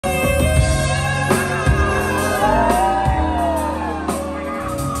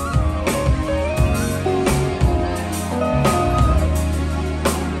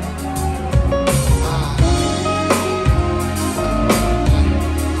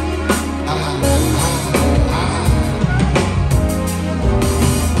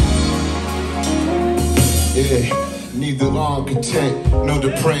Yeah, neither architect nor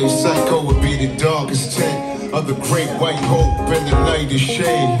depraved psycho would be the darkest tent of the great white hope in the lightest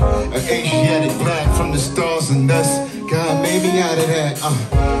shade. An Asiatic black from the stars and dust. God made me out of that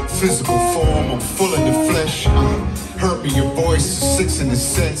physical form. I'm full of the flesh. Hurt me, your voice, six in the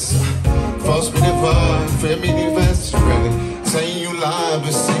sense. False me the vibe, fair me the events. Really saying you lie,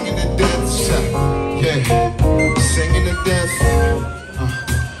 but singing the death. Yeah, singing the death.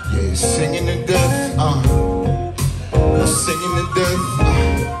 Yeah, singing to death, I'm singing to death,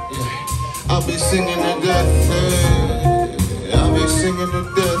 yeah. I'll be singing to death, yeah. I'll be singing to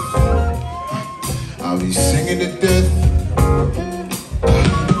death, I'll be singing to death,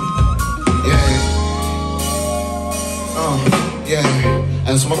 yeah.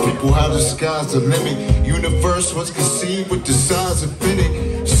 As my people, how the sky's the limit. Universe was conceived with the size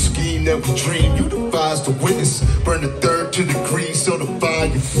infinite. Scheme that we dream, you devised the witness. Burn the third to the degree, so the fire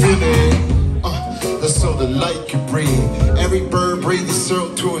you feel it. That's so the light can breathe. Every bird breathes the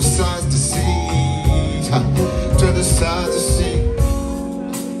circle to its size to see. To the side to see.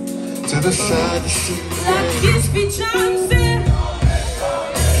 To the side to see. Like Krispy chimes in.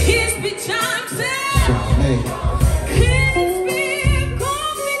 Krispy chimes in.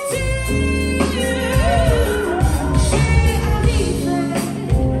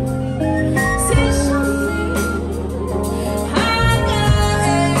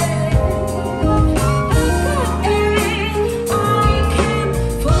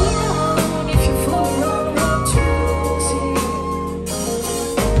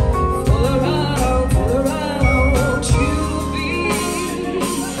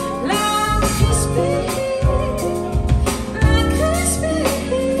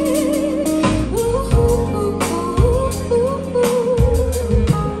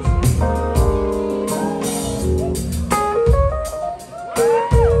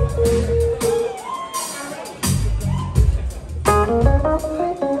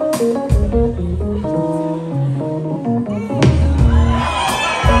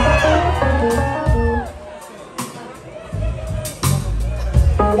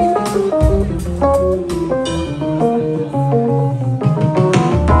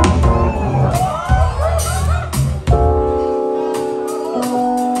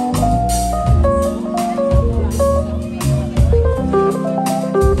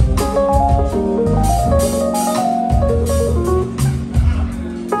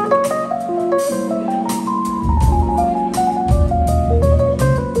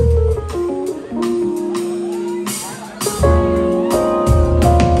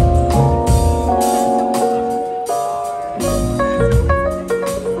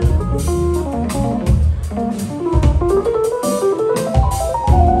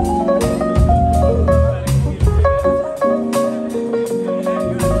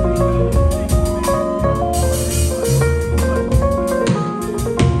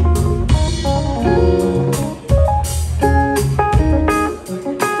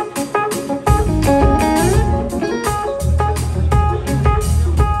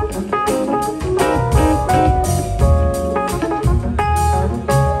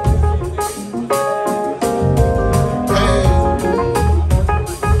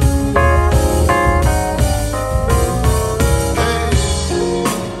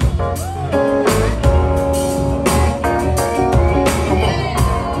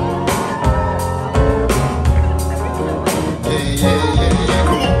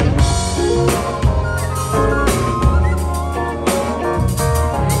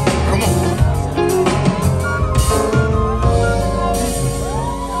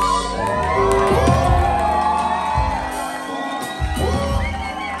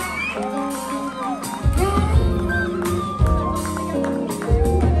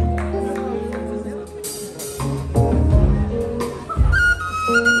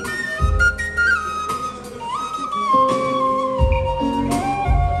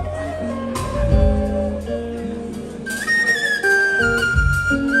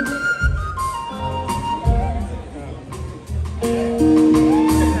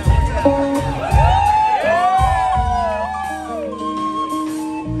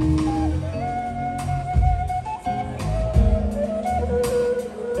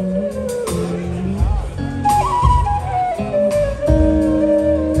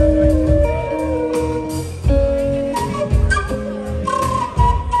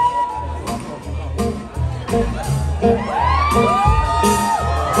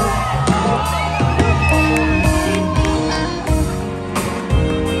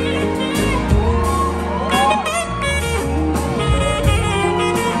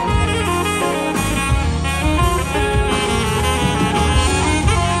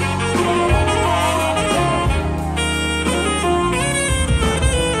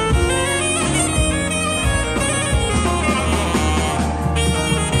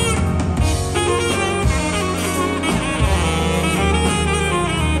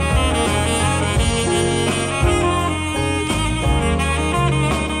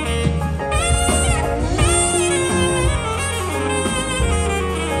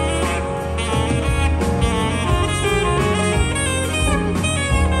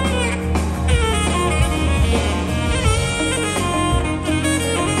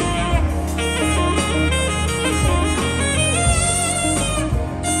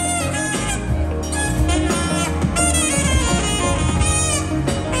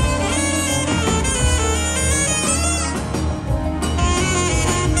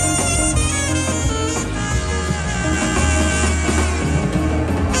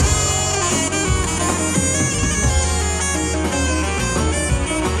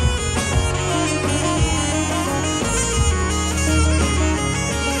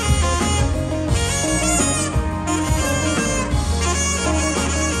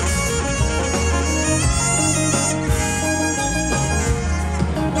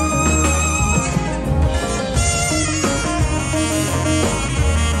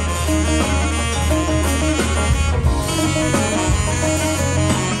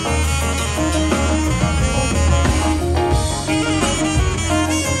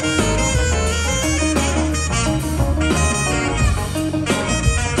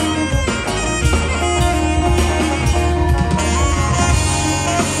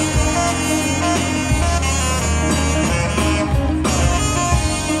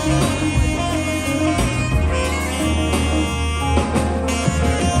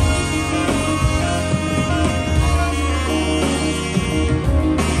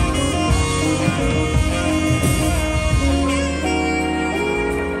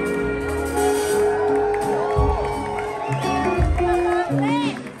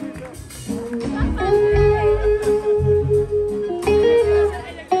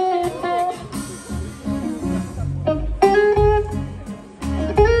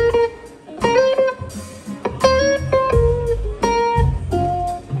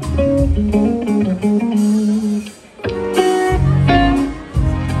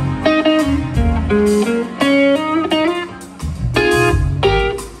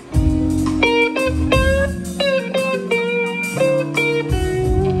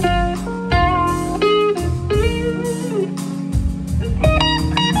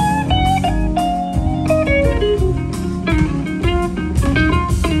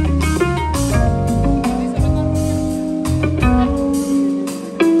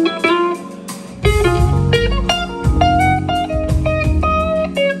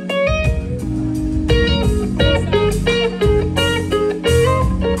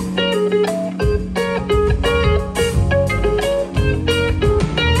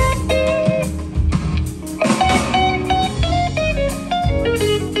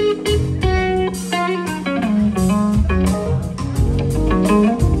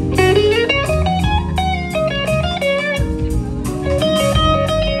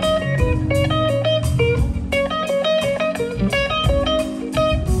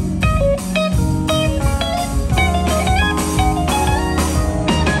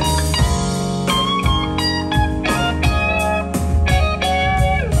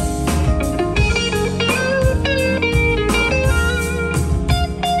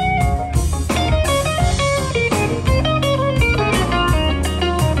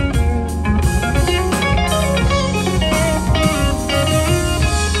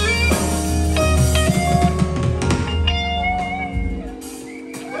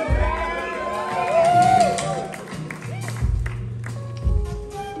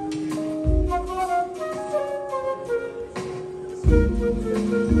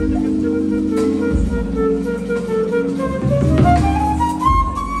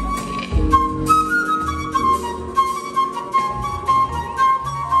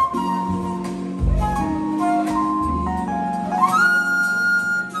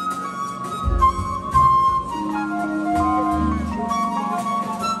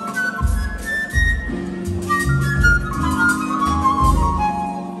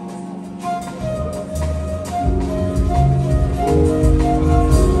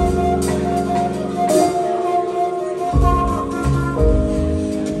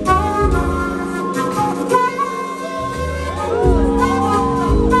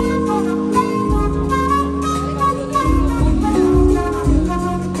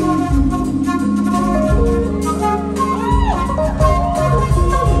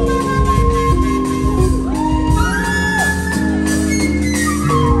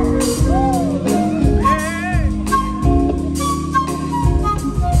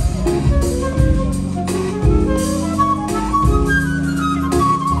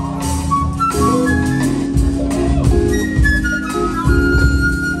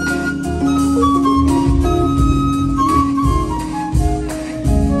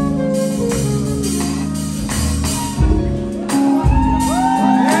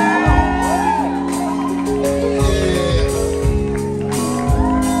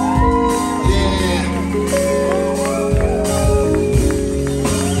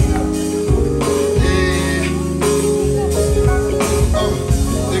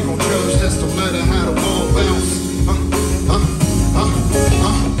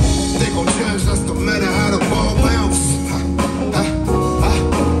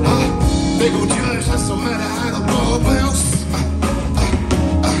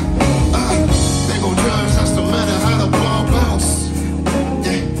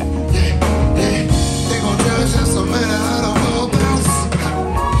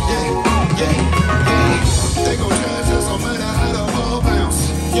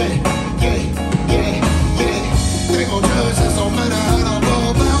 They gon' judge us no matter how the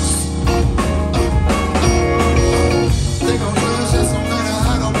ball bounce. They gon' judge us no matter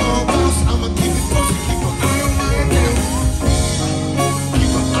how the ball bounce. I'ma keep it pushing, keep an eye on my account.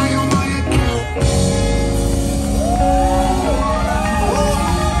 Keep an eye on my account.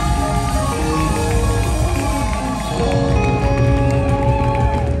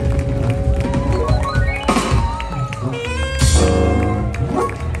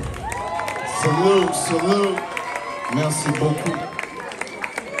 Salute, salute. Merci beaucoup.